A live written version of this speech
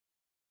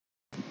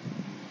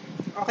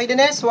Okay, the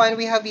next one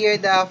we have here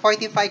the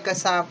fortified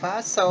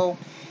cassava. So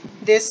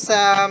this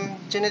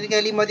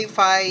genetically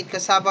modified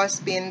cassava has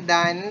been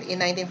done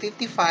in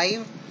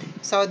 1955.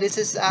 So this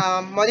is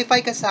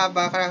modified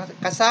cassava.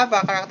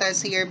 Cassava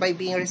characterized here by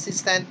being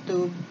resistant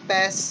to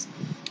pests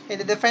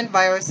and the different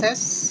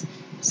viruses.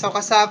 So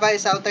cassava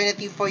is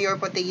alternative for your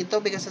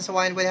potato because this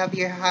one will have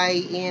your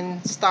high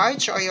in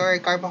starch or your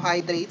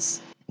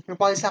carbohydrates, your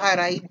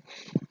polysaccharide.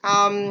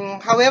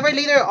 However,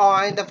 later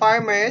on, the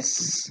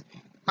farmers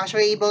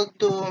actually able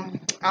to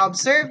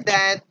observe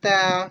that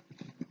the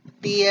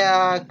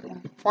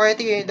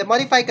the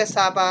modified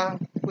cassava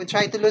would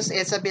try to lose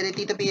its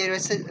ability to be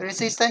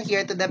resistant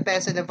here to the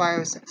pests and the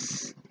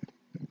viruses.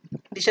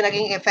 Hindi siya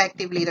naging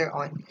effective later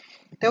on.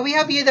 Then we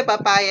have here the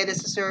papaya.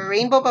 This is your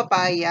rainbow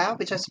papaya,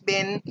 which has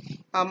been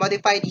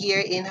modified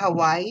here in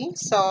Hawaii.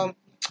 So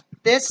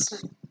this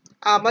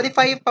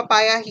modified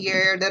papaya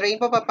here, the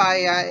rainbow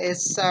papaya,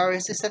 is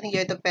resistant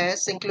here to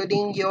pests,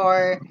 including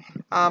your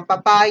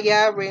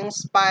papaya ring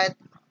spot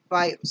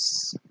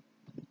virus.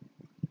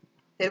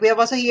 Then we have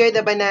also here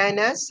the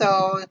banana.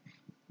 So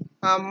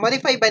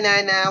modified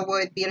banana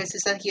would be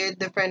resistant here to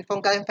different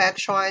fungal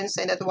infections,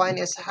 and that one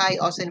is high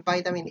also in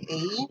vitamin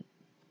A.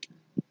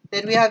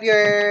 Then we have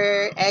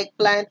your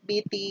eggplant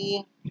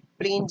BT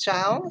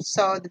brinjal.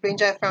 So the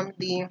brinjal from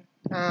the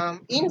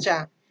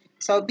India.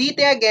 So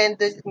BT again,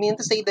 mean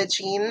to say the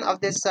gene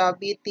of this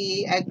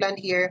BT eggplant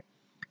here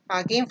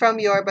came from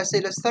your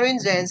Bacillus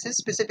thuringiensis.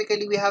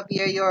 Specifically, we have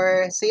here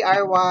your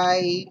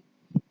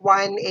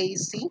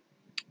CRY1AC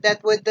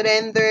that would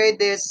render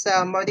this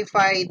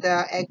modified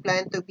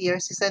eggplant to be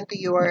resistant to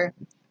your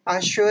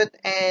shoot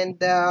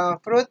and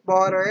fruit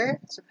borer.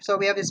 So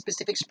we have the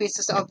specific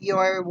species of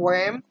your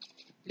worm,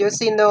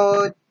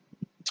 Leucinode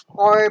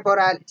or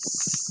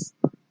Boralis.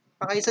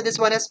 Okay, so this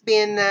one has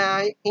been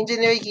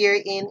engineered here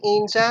in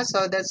India.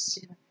 So that's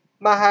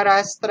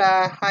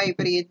Maharashtra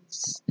hybrid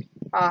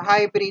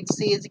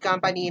seeds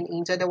company in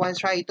India. The ones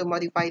trying to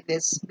modify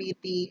this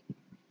BT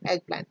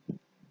eggplant.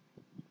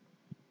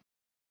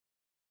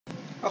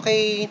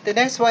 Okay, the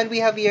next one we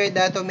have here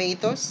the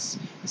tomatoes.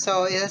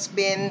 So it has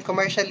been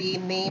commercially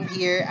named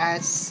here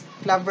as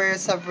Flavor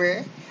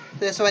Saveur.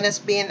 This one has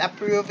been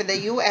approved in the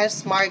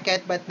US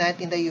market but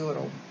not in the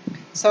Europe.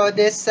 So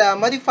this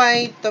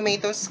modified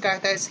tomatoes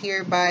characterized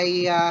here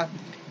by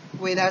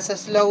with us a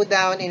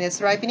slowdown in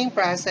its ripening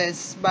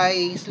process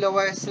by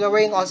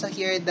slowing also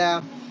here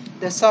the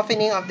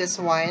softening of this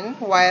wine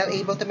while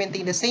able to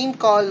maintain the same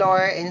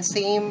color and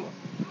same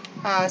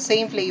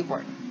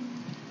flavor.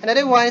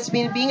 Another one is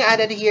being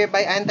added here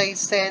by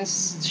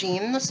antisense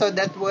gene, so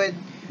that would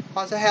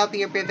also help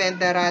you prevent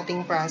the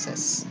rotting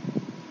process.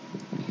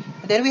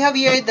 Then we have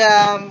here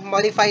the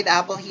modified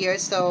apple here.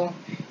 So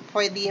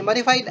for the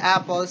modified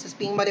apples, it's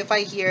being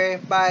modified here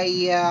by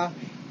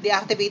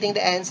deactivating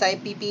the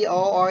enzyme PPO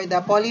or the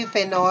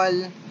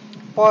polyphenol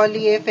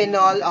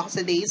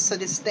oxidase. So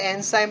this is the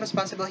enzyme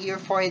responsible here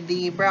for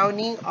the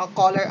browning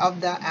color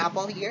of the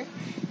apple here.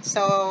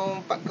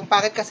 So kung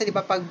bakit kasi di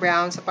ba pag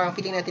brown, so parang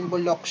feeling natin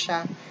bulok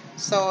siya.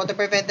 So to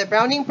prevent the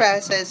browning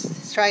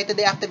process, try to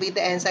deactivate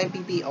the enzyme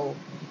PPO.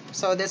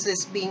 So this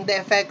is being the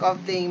effect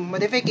of the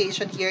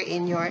modification here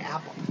in your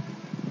apple.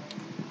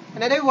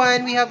 Another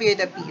one, we have here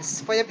the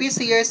peas. For the peas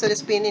here, so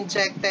it's been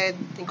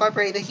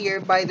incorporated here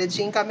by the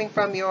gene coming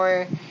from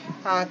your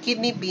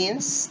kidney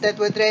beans that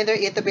would render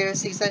it to be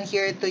resistant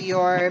here to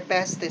your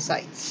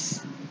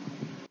pesticides.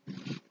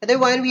 Another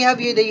one, we have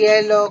here the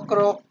yellow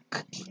crook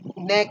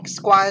neck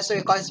squash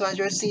or cosmos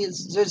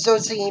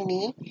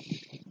zucchini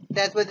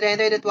that would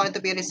render that one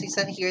to be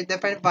resistant here to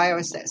different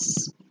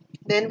viruses.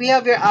 Then we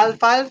have your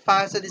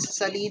alfalfa. So this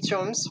is a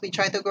legumes. We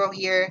try to grow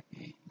here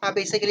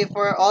basically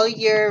for all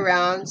year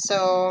round.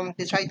 So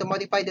they try to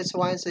modify this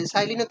one. So it's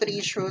highly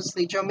nutritious,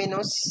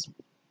 leguminous,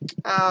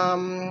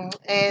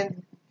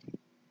 and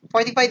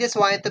fortify this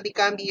one to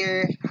become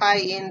here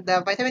high in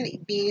the vitamin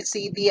B,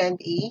 C, D, and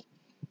E.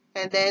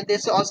 And then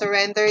this also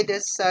render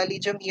this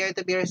legume here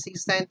to be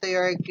resistant to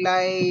your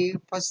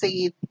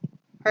glyphosate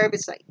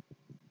herbicide.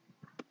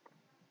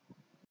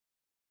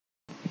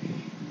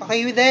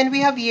 Okay, then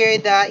we have here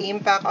the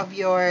impact of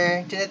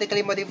your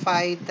genetically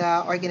modified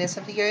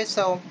organism here.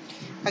 So,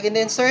 again,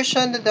 the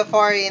insertion of the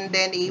foreign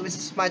DNA, which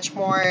is much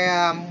more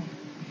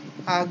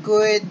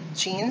good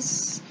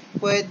genes,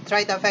 would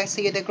try to affect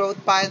here the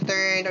growth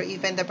pattern or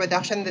even the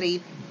production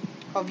rate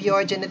of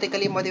your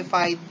genetically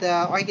modified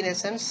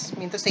organisms. I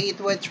mean to say it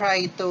would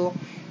try to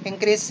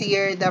increase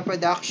here the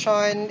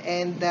production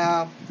and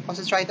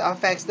also try to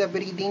affect the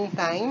breeding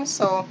time.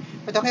 So,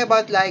 we're talking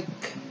about like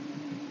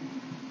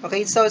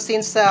okay, so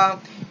since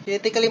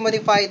genetically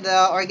modified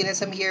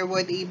organism here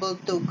would able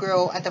to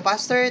grow at a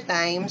faster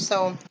time,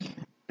 so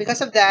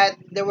because of that,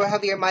 there will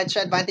have your much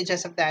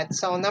advantages of that.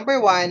 So number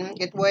one,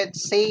 it would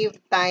save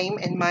time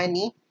and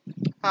money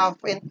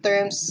in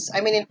terms,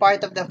 I mean in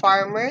part of the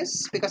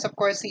farmers, because of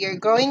course you're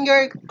growing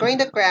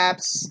the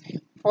crops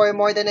for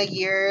more than a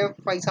year,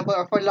 for example,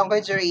 or for longer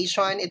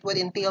duration, it would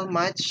entail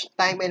much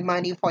time and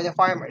money for the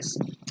farmers.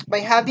 By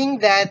having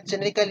that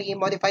genetically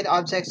modified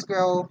objects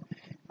grow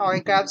or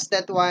crabs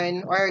that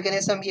one or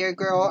organism here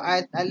grow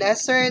at a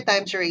lesser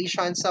time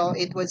duration, so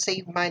it would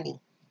save money.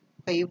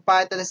 Okay,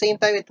 but at the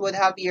same time, it would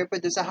have here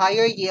produce a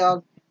higher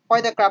yield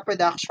for the crop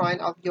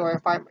production of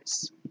your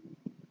farmers.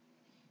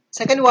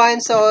 Second one,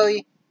 so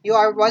you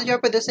are what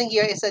you're producing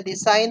here is a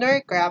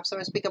designer crop. So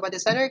we speak about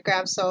designer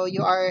crop. So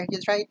you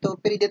try to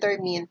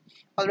predetermine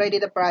already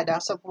the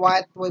products of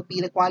what will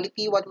be the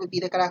quality, what will be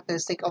the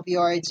characteristic of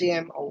your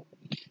GMO.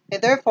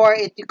 And therefore,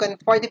 you can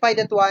fortify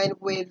that one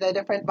with the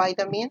different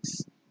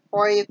vitamins,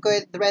 or you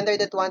could render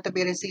that one to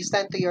be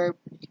resistant to your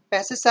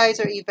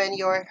pesticides or even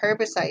your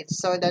herbicides.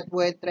 So that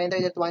would render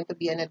that one to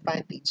be an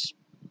advantage.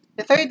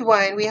 The third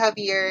one, we have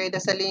here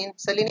the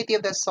salinity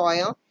of the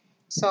soil.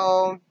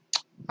 So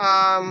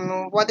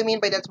what do I mean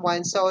by that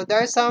one? So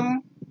there are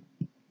some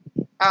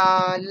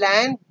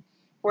land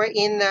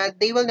wherein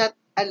they will not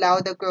allow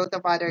the growth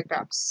of other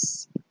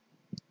crops.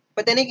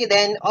 But then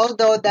again,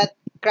 although that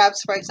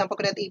crops, for example,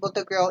 could not able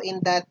to grow in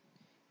that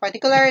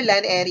particular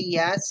land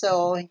area,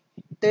 so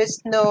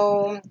there's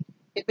no,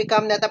 it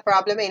become not a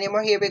problem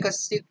anymore here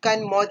because you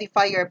can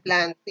modify your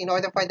plant in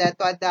order for that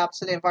to adapt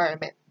to the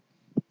environment.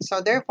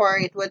 So therefore,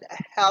 it would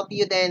help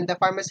you then, the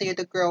farmers here,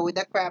 to grow with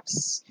the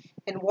crops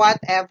in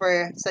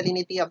whatever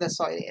salinity of the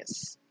soil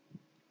is.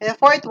 And the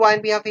fourth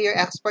one, we have here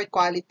export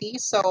quality.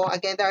 So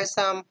again, there are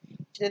some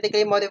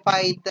genetically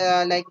modified,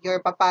 like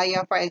your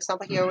papaya, for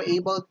example, here we're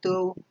able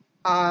to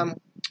um,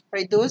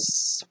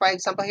 reduce, for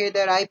example, here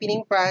the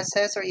ripening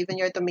process or even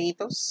your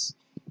tomatoes.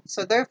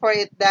 So therefore,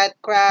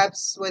 that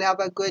crabs would have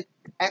a good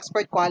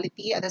export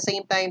quality. At the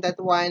same time, that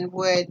one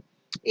would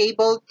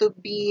able to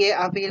be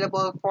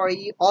available for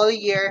all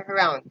year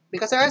round.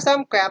 Because there are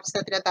some crabs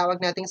na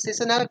tinatawag nating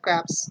seasonal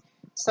crabs.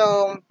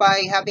 So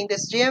by having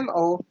this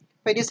GMO,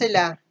 pwede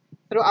sila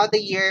throughout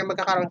the year,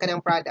 magkakaroon ka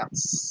ng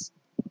products.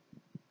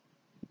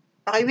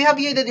 Okay, we have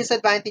here the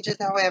disadvantages,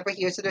 however,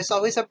 here. So there's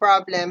always a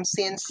problem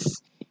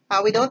since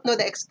we don't know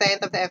the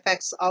extent of the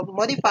effects of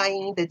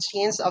modifying the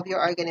genes of your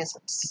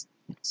organisms.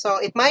 So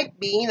it might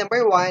be,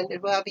 number one,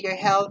 it will have your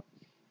health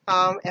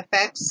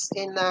effects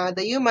in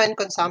the human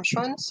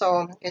consumption.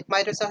 So it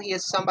might also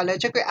have some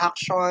allergic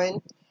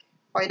reaction.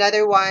 Or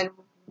another one,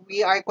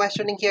 we are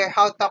questioning here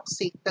how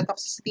toxic, the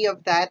toxicity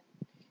of that.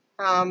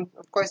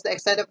 Of course, the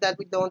extent of that,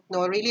 we don't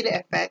know really the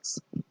effects.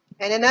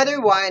 And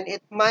another one,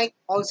 it might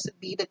also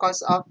be the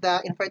cause of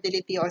the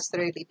infertility or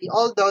sterility,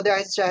 although there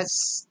is just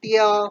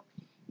still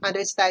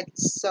under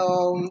studies.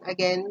 So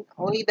again,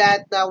 only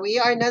that we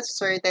are not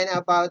certain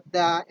about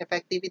the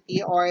effectivity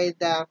or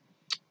the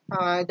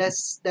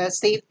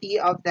safety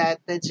of the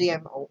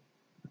GMO.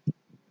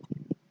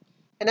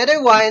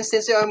 Another one,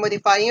 since you are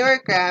modifying your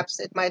crops,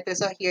 it might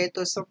also here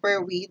to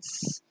super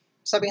weeds.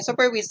 Sabing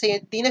super weeds,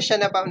 hindi na siya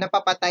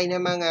napapatay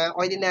ng mga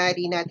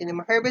ordinary natin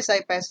ng mga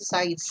herbicide,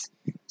 pesticides.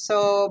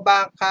 So,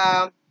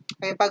 baka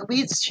pag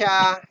weeds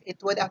siya, it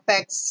would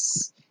affect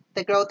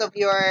the growth of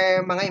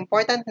your mga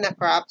important na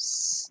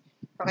crops.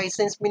 Okay,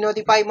 since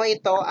minodify mo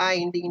ito,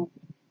 hindi,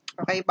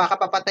 okay, baka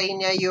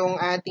papatayin niya yung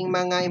ating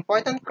mga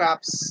important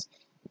crops.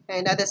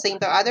 And at the same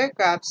to other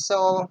crops.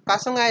 So,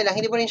 kaso nga lang,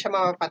 hindi mo rin siya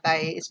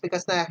mapapatay. It's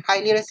because na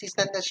highly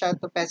resistant na siya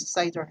to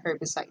pesticides or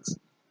herbicides.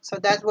 So,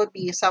 that would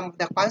be some of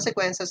the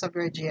consequences of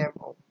your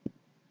GMO.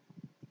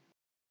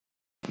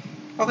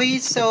 Okay,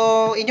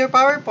 so in your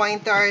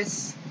PowerPoint, there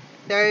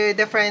are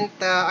different,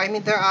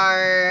 there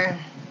are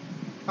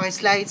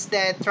slides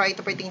that try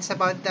to pertain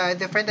about the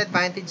different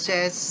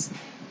advantages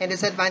and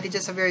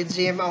disadvantages of your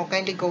GMO.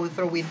 Kindly go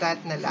through with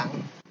that na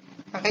lang.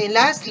 Okay,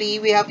 lastly,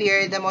 we have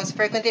here the most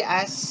frequently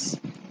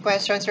asked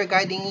questions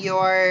regarding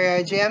your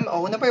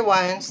GMO. Number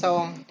one,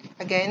 so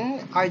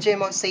again, are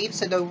GMO safe?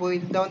 So that we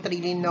don't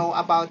really know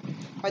about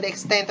or the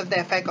extent of the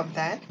effect of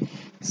that.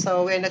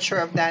 So we're not sure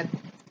of that.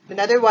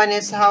 Another one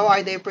is how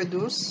are they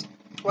produced?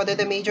 What are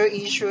the major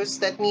issues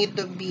that need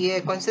to be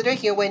considered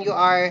here when you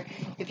are,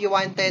 if you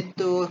wanted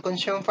to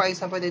consume, for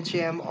example, the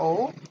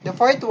GMO? The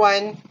fourth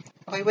one,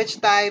 okay,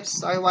 which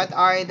types or what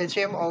are the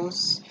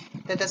GMOs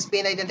that has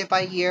been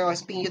identified here or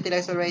is being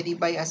utilized already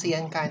by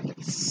ASEAN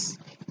countries?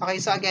 Okay,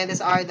 so again,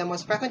 these are the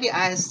most frequently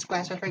asked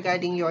questions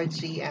regarding your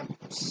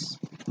GMOs.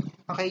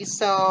 Okay,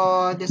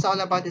 so this is all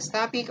about this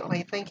topic.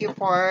 Okay, thank you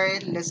for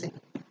listening.